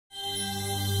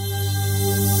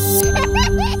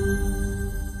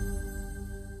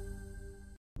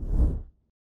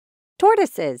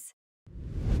Tortoises.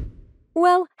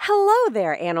 Well, hello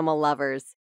there, animal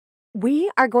lovers.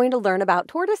 We are going to learn about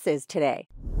tortoises today.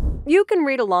 You can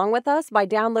read along with us by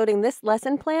downloading this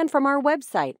lesson plan from our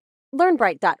website,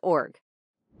 learnbright.org.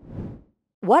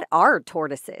 What are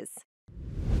tortoises?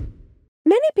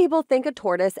 Many people think a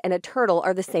tortoise and a turtle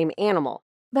are the same animal,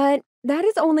 but that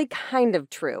is only kind of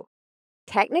true.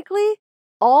 Technically,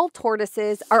 all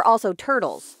tortoises are also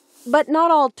turtles, but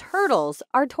not all turtles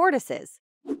are tortoises.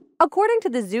 According to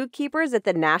the zookeepers at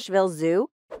the Nashville Zoo,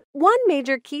 one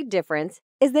major key difference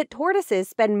is that tortoises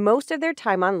spend most of their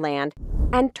time on land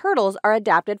and turtles are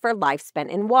adapted for life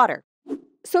spent in water.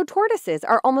 So tortoises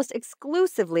are almost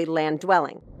exclusively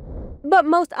land-dwelling. But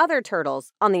most other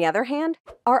turtles, on the other hand,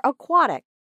 are aquatic,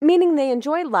 meaning they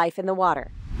enjoy life in the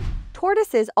water.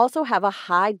 Tortoises also have a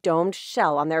high domed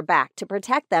shell on their back to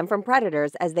protect them from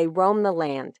predators as they roam the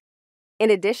land. In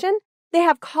addition, they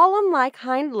have column-like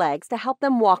hind legs to help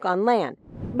them walk on land,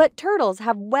 but turtles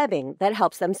have webbing that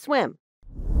helps them swim.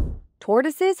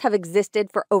 Tortoises have existed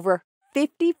for over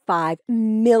 55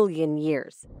 million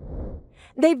years.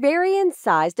 They vary in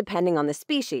size depending on the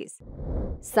species.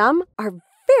 Some are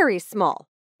very small,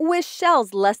 with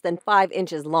shells less than 5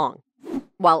 inches long,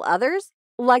 while others,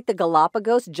 like the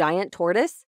Galapagos giant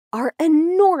tortoise, are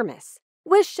enormous,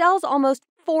 with shells almost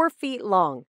 4 feet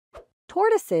long.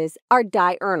 Tortoises are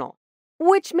diurnal,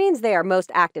 which means they are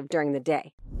most active during the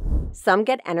day. Some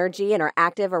get energy and are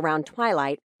active around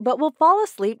twilight, but will fall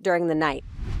asleep during the night.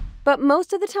 But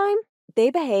most of the time,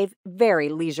 they behave very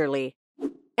leisurely.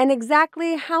 And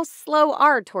exactly how slow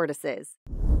are tortoises?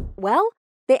 Well,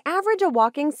 they average a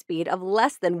walking speed of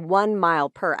less than 1 mile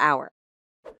per hour.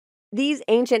 These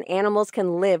ancient animals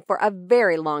can live for a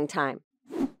very long time.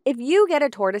 If you get a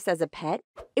tortoise as a pet,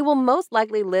 it will most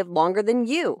likely live longer than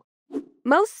you.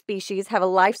 Most species have a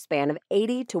lifespan of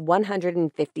 80 to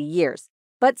 150 years,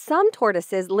 but some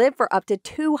tortoises live for up to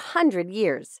 200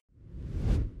 years.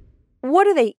 What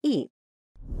do they eat?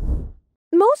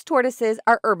 Most tortoises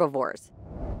are herbivores.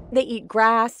 They eat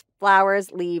grass,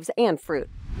 flowers, leaves, and fruit.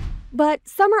 But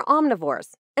some are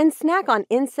omnivores and snack on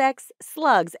insects,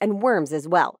 slugs, and worms as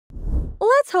well.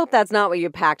 Let's hope that's not what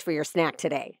you packed for your snack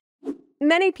today.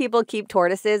 Many people keep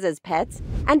tortoises as pets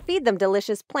and feed them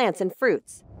delicious plants and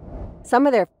fruits. Some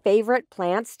of their favorite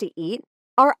plants to eat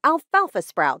are alfalfa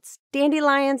sprouts,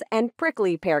 dandelions, and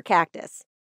prickly pear cactus.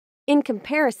 In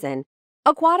comparison,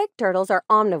 aquatic turtles are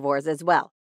omnivores as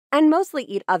well, and mostly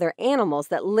eat other animals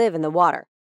that live in the water,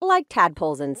 like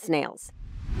tadpoles and snails.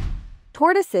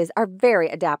 Tortoises are very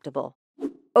adaptable.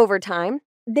 Over time,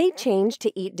 they change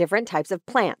to eat different types of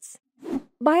plants.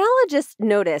 Biologists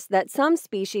noticed that some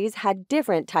species had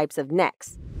different types of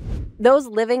necks. Those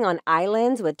living on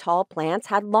islands with tall plants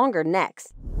had longer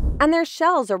necks, and their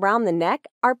shells around the neck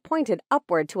are pointed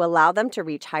upward to allow them to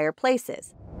reach higher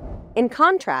places. In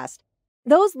contrast,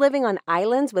 those living on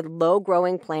islands with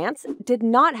low-growing plants did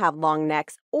not have long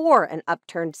necks or an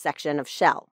upturned section of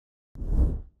shell.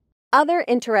 Other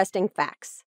interesting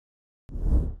facts.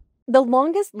 The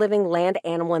longest living land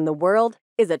animal in the world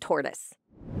is a tortoise.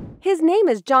 His name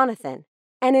is Jonathan,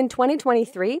 and in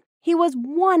 2023, he was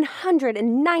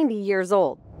 190 years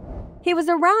old. He was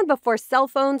around before cell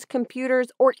phones, computers,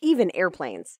 or even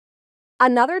airplanes.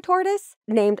 Another tortoise,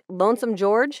 named Lonesome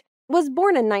George, was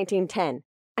born in 1910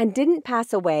 and didn't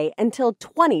pass away until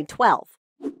 2012.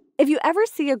 If you ever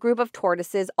see a group of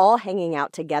tortoises all hanging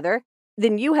out together,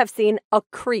 then you have seen a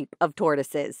creep of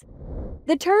tortoises.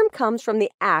 The term comes from the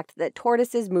act that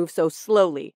tortoises move so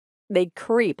slowly. They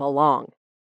creep along.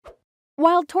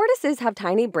 While tortoises have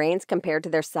tiny brains compared to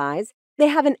their size, they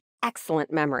have an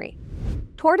excellent memory.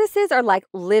 Tortoises are like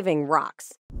living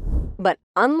rocks. But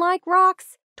unlike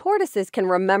rocks, tortoises can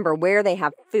remember where they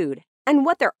have food and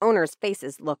what their owners'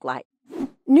 faces look like.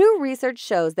 New research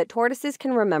shows that tortoises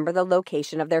can remember the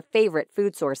location of their favorite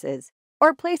food sources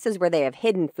or places where they have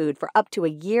hidden food for up to a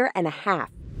year and a half.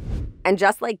 And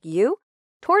just like you,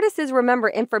 tortoises remember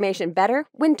information better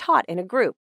when taught in a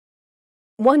group.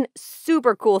 One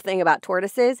super cool thing about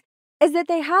tortoises is that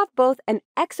they have both an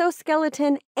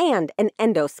exoskeleton and an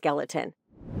endoskeleton.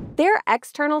 Their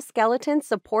external skeleton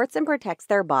supports and protects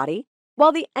their body,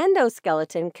 while the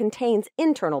endoskeleton contains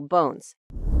internal bones.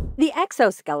 The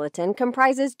exoskeleton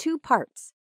comprises 2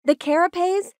 parts, the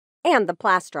carapace and the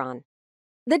plastron.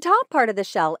 The top part of the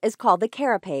shell is called the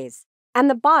carapace, and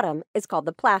the bottom is called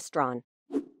the plastron.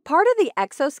 Part of the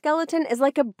exoskeleton is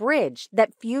like a bridge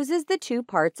that fuses the 2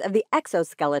 parts of the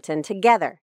exoskeleton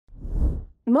together.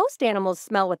 Most animals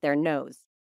smell with their nose,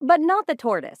 but not the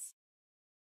tortoise.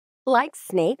 Like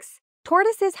snakes,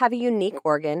 tortoises have a unique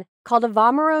organ called a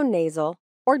vomeronasal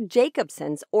or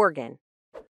Jacobson's organ.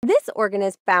 This organ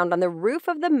is found on the roof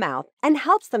of the mouth and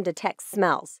helps them detect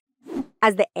smells.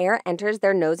 As the air enters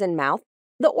their nose and mouth,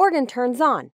 the organ turns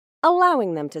on,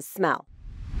 allowing them to smell.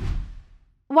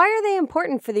 Why are they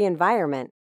important for the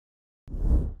environment?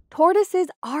 Tortoises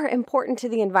are important to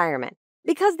the environment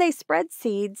because they spread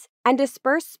seeds and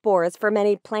disperse spores for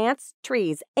many plants,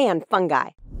 trees, and fungi.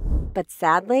 But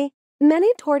sadly,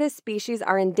 many tortoise species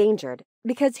are endangered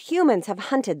because humans have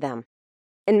hunted them.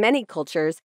 In many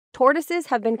cultures, tortoises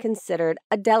have been considered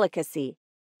a delicacy,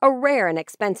 a rare and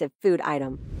expensive food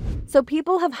item, so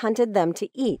people have hunted them to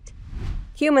eat.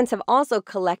 Humans have also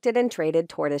collected and traded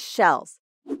tortoise shells.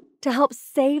 To help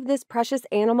save this precious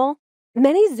animal,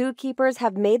 many zookeepers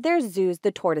have made their zoos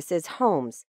the tortoises'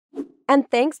 homes. And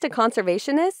thanks to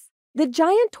conservationists, the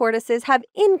giant tortoises have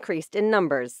increased in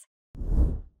numbers.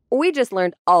 We just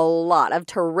learned a lot of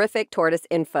terrific tortoise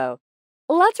info.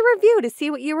 Let's review to see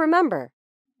what you remember.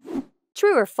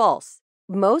 True or false?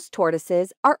 Most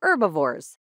tortoises are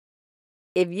herbivores.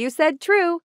 If you said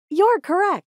true, you're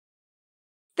correct.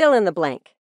 Fill in the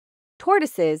blank.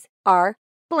 Tortoises are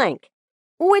blank,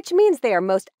 which means they are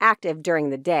most active during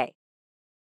the day.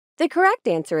 The correct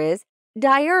answer is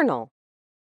diurnal.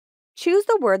 Choose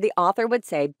the word the author would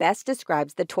say best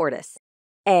describes the tortoise.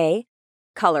 A,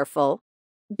 colorful.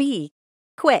 B,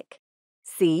 quick.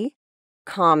 C,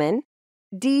 common.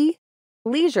 D,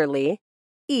 leisurely.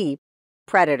 E,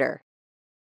 predator.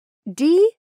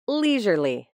 D,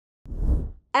 leisurely.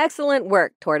 Excellent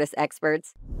work, tortoise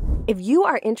experts. If you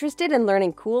are interested in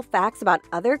learning cool facts about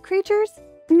other creatures,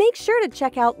 make sure to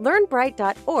check out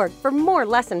learnbright.org for more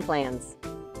lesson plans.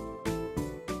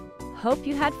 Hope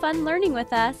you had fun learning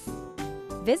with us.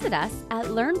 Visit us at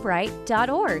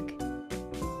learnbright.org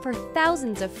for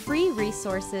thousands of free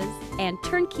resources and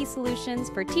turnkey solutions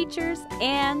for teachers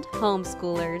and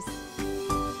homeschoolers.